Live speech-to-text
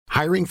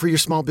Hiring for your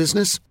small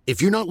business?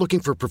 If you're not looking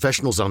for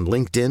professionals on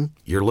LinkedIn,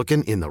 you're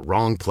looking in the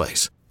wrong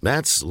place.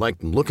 That's like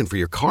looking for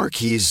your car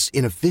keys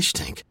in a fish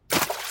tank.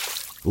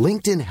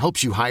 LinkedIn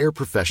helps you hire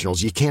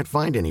professionals you can't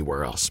find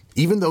anywhere else,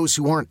 even those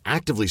who aren't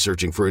actively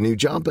searching for a new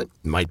job but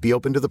might be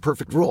open to the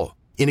perfect role.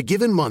 In a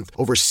given month,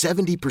 over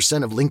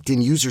 70% of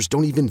LinkedIn users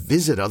don't even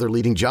visit other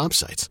leading job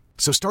sites.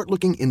 So start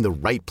looking in the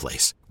right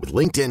place. With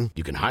LinkedIn,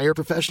 you can hire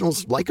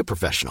professionals like a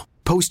professional.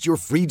 Post your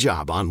free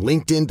job on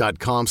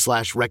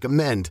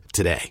linkedin.com/recommend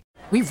today.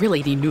 We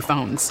really need new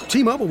phones.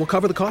 T-Mobile will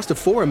cover the cost of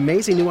 4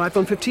 amazing new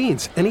iPhone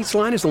 15s, and each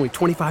line is only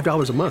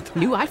 $25 a month.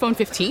 New iPhone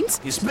 15s?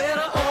 It's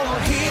better over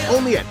here.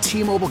 Only at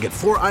T-Mobile, get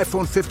 4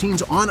 iPhone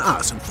 15s on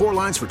us and 4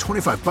 lines for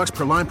 $25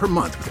 per line per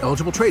month with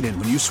eligible trade-in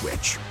when you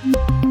switch.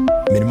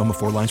 Minimum of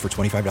 4 lines for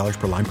 $25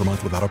 per line per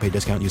month with autopay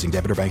discount using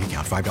debit or bank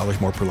account.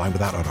 $5 more per line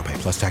without autopay,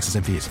 plus taxes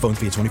and fees. Phone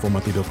fee at 24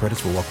 monthly bill credits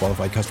for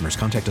well-qualified customers.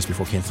 Contact us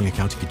before canceling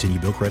account to continue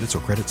bill credits or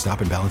credit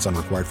stop and balance on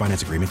required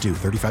finance agreement due.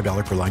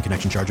 $35 per line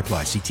connection charge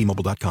applies. See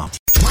T-Mobile.com.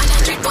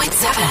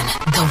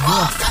 100.7 The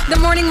Wolf. The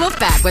Morning Wolf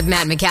Pack with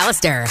Matt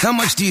McAllister. How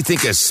much do you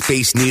think a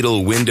Space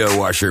Needle window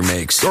washer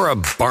makes? Or a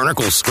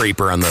barnacle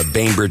scraper on the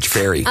Bainbridge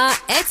Ferry?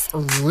 It's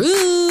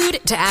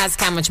rude to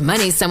ask how much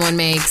money someone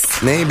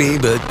makes. Maybe,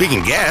 but we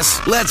can guess.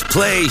 Let's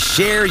play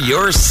Share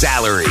Your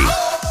Salary.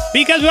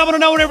 Because we all want to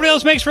know what everybody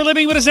else makes for a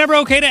living, but it's never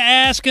okay to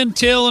ask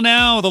until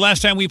now. The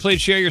last time we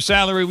played Share Your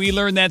Salary, we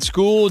learned that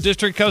school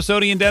district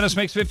custodian Dennis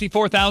makes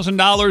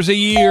 $54,000 a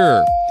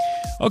year.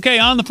 Okay,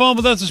 on the phone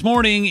with us this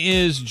morning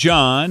is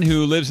John,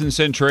 who lives in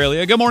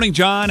Centralia. Good morning,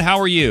 John. How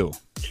are you?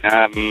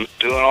 I'm doing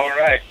all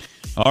right.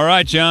 All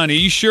right, John. Are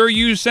you sure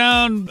you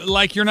sound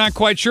like you're not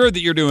quite sure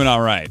that you're doing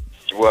all right?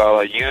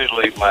 Well,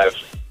 usually my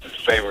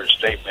favorite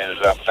statement is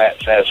I'm fat,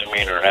 sassy,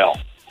 mean, or hell.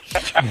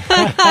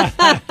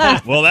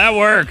 Well, that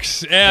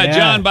works. Yeah,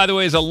 John, by the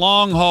way, is a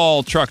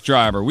long-haul truck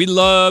driver. We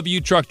love you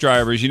truck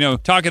drivers. You know,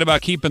 talking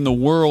about keeping the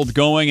world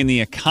going and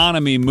the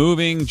economy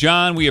moving.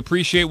 John, we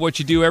appreciate what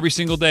you do every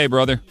single day,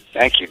 brother.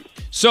 Thank you.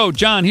 So,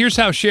 John, here's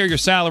how Share Your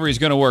Salary is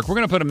going to work. We're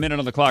going to put a minute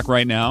on the clock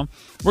right now.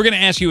 We're going to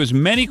ask you as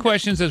many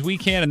questions as we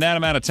can in that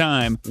amount of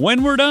time.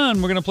 When we're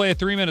done, we're going to play a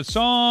 3-minute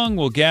song.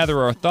 We'll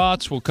gather our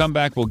thoughts. We'll come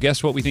back. We'll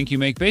guess what we think you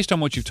make based on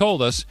what you've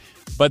told us.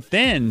 But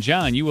then,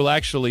 John, you will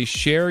actually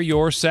share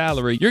your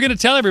salary. You're going to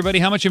tell everybody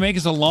how much you make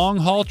as a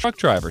long-haul truck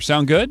driver.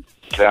 Sound good?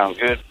 Sounds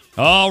good.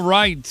 All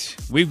right.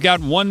 We've got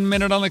 1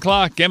 minute on the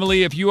clock.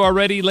 Emily, if you are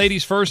ready,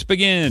 ladies first,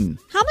 begin.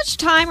 How much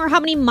time or how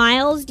many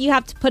miles do you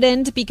have to put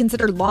in to be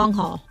considered long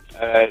haul?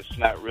 It's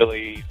not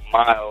really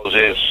miles,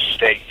 it's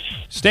states.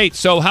 States.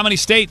 So how many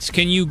states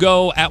can you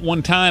go at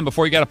one time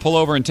before you got to pull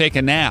over and take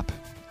a nap?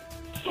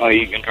 Well,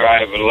 you can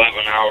drive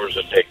 11 hours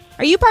a day.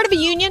 Are you part of a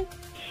union?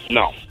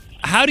 No.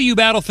 How do you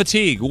battle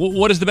fatigue?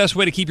 What is the best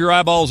way to keep your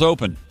eyeballs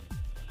open?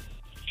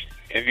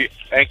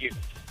 Thank you.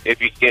 If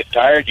you get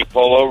tired, you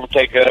pull over,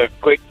 take a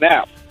quick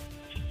nap.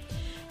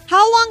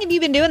 How long have you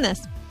been doing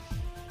this?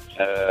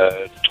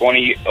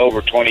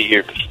 Over 20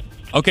 years.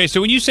 Okay,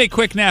 so when you say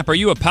quick nap, are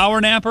you a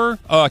power napper,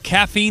 a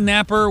caffeine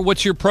napper?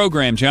 What's your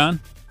program, John?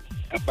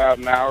 About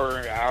an hour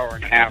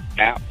and a half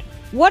nap.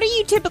 What are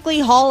you typically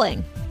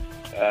hauling?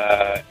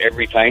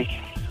 Everything.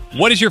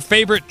 What is your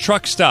favorite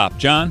truck stop,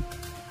 John?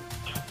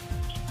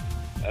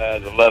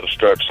 The Love's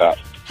truck stop.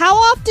 How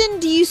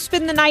often do you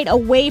spend the night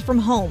away from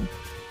home?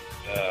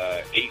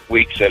 8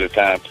 weeks at a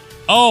time.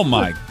 Oh,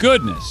 my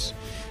goodness.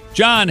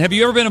 John, have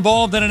you ever been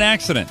involved in an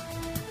accident?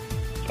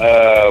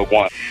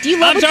 Once. Do you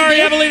love I'm sorry,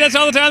 Emily, that's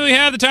all the time we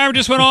have. The timer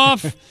just went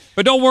off.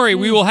 But don't worry,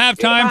 we will have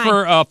time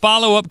for a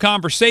follow-up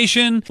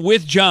conversation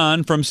with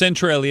John from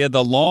Centralia,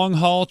 the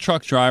long-haul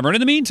truck driver. And in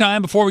the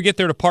meantime, before we get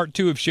there to part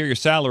 2 of Share Your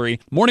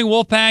Salary, Morning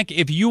Wolfpack,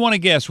 if you want to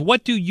guess,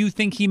 what do you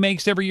think he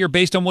makes every year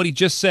based on what he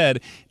just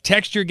said,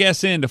 text your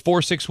guess in to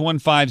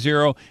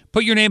 46150.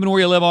 Put your name and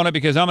where you live on it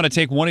because I'm going to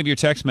take one of your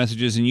text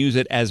messages and use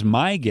it as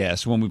my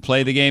guess when we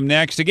play the game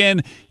next.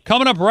 Again,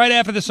 coming up right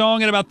after the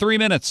song in about 3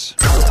 minutes.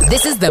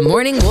 This is the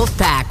Morning Wolf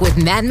Pack with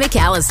Matt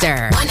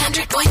McAllister.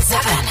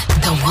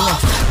 100.7 The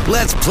Wolf.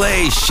 Let's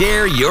play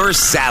Share Your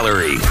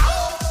Salary.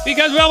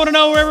 Because we all want to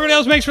know what everybody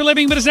else makes for a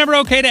living, but it's never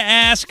okay to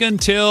ask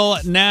until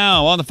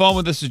now. On the phone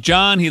with us is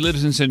John. He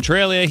lives in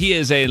Centralia. He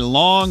is a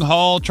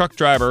long-haul truck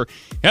driver.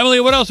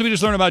 Emily, what else did we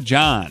just learn about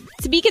John?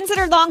 To be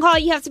considered long haul,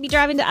 you have to be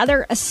driving to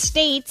other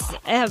states,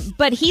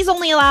 but he's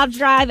only allowed to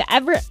drive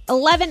every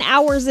 11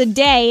 hours a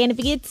day. And if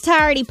he gets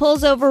tired, he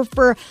pulls over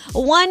for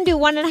a 1 to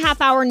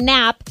 1.5 hour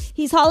nap.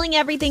 He's hauling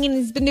everything, and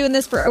he's been doing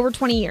this for over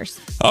 20 years.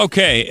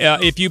 Okay,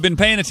 if you've been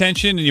paying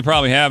attention, and you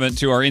probably haven't,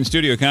 to our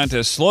in-studio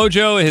contest, Slow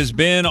Joe has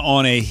been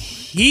on a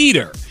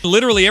heater.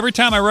 Literally, every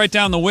time I write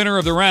down the winner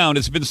of the round,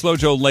 it's been Slow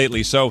Joe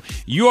lately. So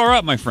you are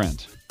up, my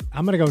friend.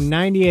 I'm going to go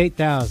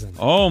 98,000.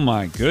 Oh,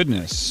 my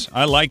goodness.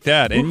 I like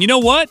that. And you know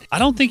what? I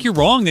don't think you're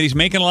wrong that he's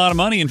making a lot of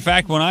money. In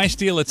fact, when I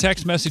steal a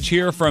text message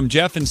here from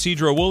Jeff and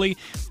Cedro Woolley,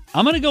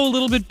 I'm going to go a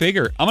little bit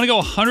bigger. I'm going to go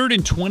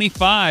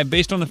 125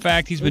 based on the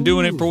fact he's been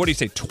doing it for,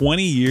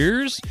 20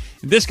 years?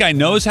 This guy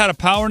knows how to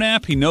power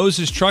nap. He knows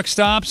his truck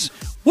stops.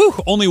 Woo!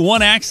 Only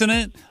one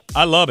accident.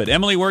 I love it.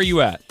 Emily, where are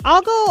you at?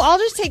 I'll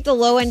just take the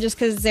low end just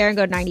because it's there and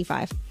go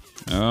 95.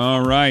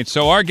 All right.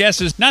 So our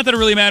guess is, not that it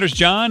really matters,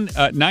 John,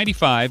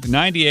 95,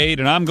 98,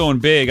 and I'm going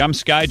big. I'm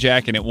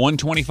skyjacking at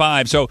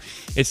 125. So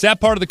it's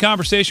that part of the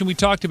conversation we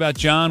talked about,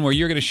 John, where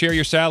you're going to share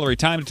your salary.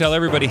 Time to tell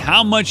everybody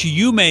how much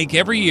you make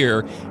every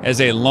year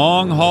as a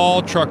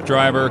long-haul truck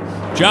driver.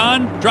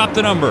 John, drop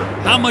the number.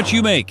 How much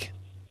you make?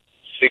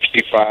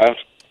 65.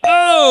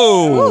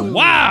 Oh,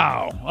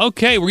 wow.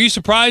 Okay. Were you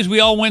surprised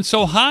we all went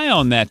so high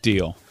on that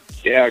deal?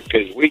 Yeah,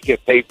 because we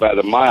get paid by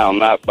the mile,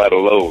 not by the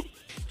load.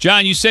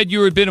 John, you said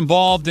you had been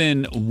involved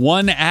in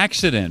one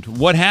accident.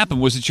 What happened?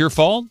 Was it your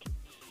fault?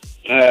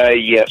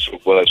 Yes,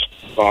 it was.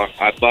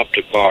 I bumped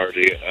a car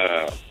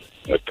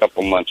a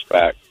couple months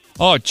back.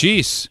 Oh,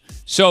 geez.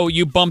 So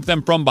you bumped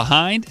them from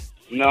behind?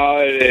 No,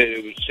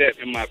 it was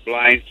sitting in my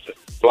blind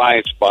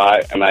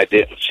spot, and I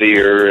didn't see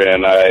her,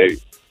 and I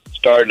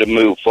started to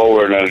move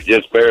forward, and I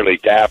just barely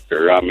tapped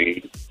her. I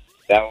mean,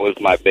 that was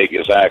my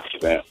biggest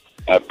accident.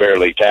 I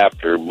barely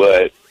tapped her,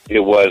 but it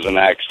was an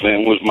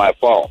accident. It was my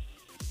fault.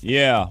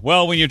 Yeah.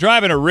 Well, when you're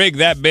driving a rig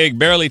that big,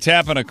 barely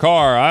tapping a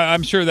car,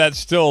 I'm sure that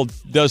still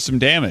does some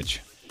damage.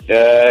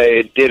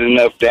 It did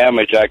enough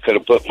damage. I could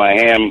have put my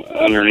hand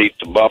underneath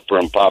the bumper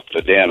and popped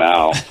the dent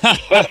out.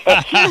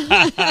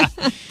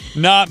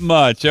 Not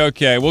much.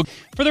 Okay. Well,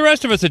 for the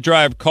rest of us that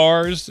drive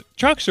cars,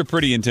 trucks are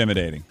pretty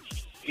intimidating.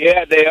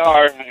 Yeah, they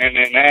are. And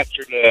in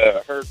answer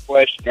to her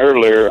question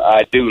earlier,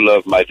 I do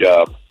love my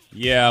job.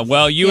 Yeah,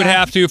 well, you would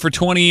have to for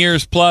 20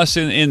 years plus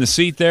in the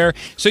seat there.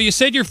 So you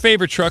said your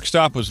favorite truck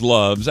stop was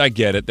Love's. I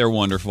get it. They're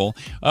wonderful.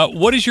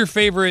 What is your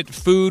favorite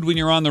food when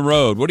you're on the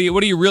road? What do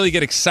you really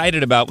get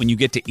excited about when you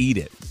get to eat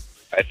it?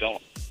 I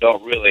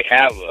don't really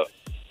have a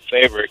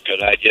favorite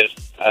because I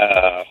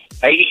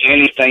eat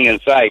anything in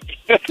sight.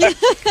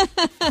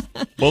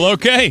 Well,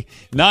 okay.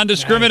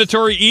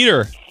 Non-discriminatory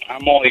eater.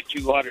 I'm only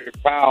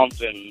 200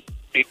 pounds, and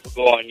people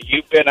going,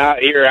 "You've been out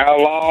here how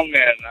long?"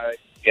 And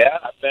yeah,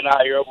 I've been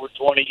out here over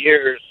 20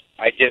 years.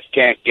 I just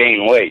can't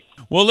gain weight.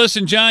 Well,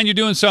 listen, John, you're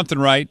doing something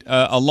right.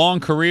 A long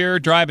career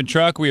driving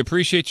truck. We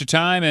appreciate your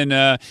time,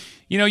 and,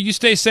 you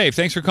stay safe.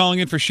 Thanks for calling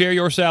in for Share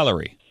Your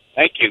Salary.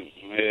 Thank you.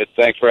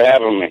 Thanks for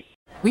having me.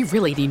 We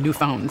really need new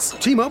phones.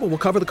 T-Mobile will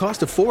cover the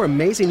cost of 4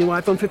 amazing new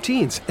iPhone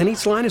 15s, and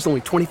each line is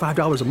only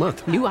 $25 a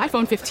month. New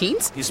iPhone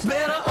 15s? It's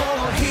better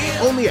over here.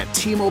 Only at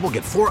T-Mobile,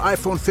 get 4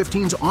 iPhone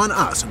 15s on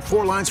us and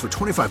 4 lines for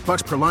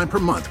 $25 per line per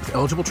month with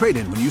eligible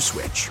trade-in when you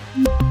switch.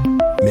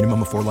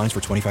 Minimum of 4 lines for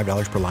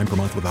 $25 per line per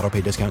month with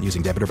autopay discount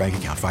using debit or bank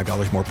account.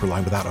 $5 more per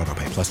line without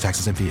autopay, plus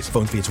taxes and fees.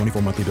 Phone fee at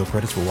 24 monthly bill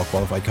credits for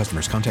well-qualified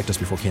customers. Contact us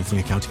before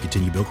canceling account to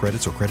continue bill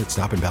credits or credit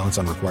stop and balance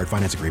on required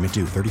finance agreement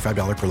due.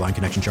 $35 per line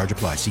connection charge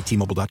applies. See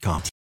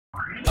T-Mobile.com.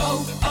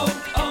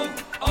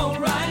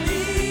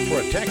 O'Reilly.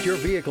 Protect your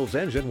vehicle's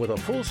engine with a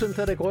full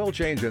synthetic oil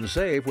change and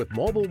save with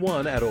Mobil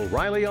 1 at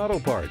O'Reilly Auto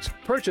Parts.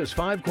 Purchase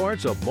 5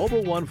 quarts of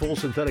Mobil 1 full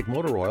synthetic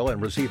motor oil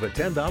and receive a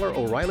 $10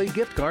 O'Reilly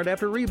gift card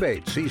after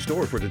rebate. See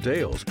store for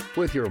details.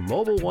 With your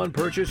Mobil 1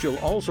 purchase, you'll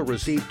also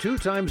receive 2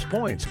 times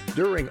points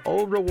during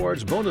O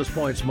Rewards Bonus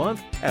Points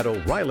Month at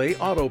O'Reilly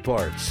Auto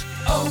Parts.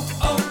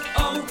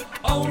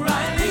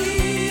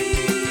 O'Reilly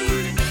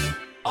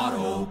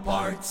Auto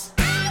Parts.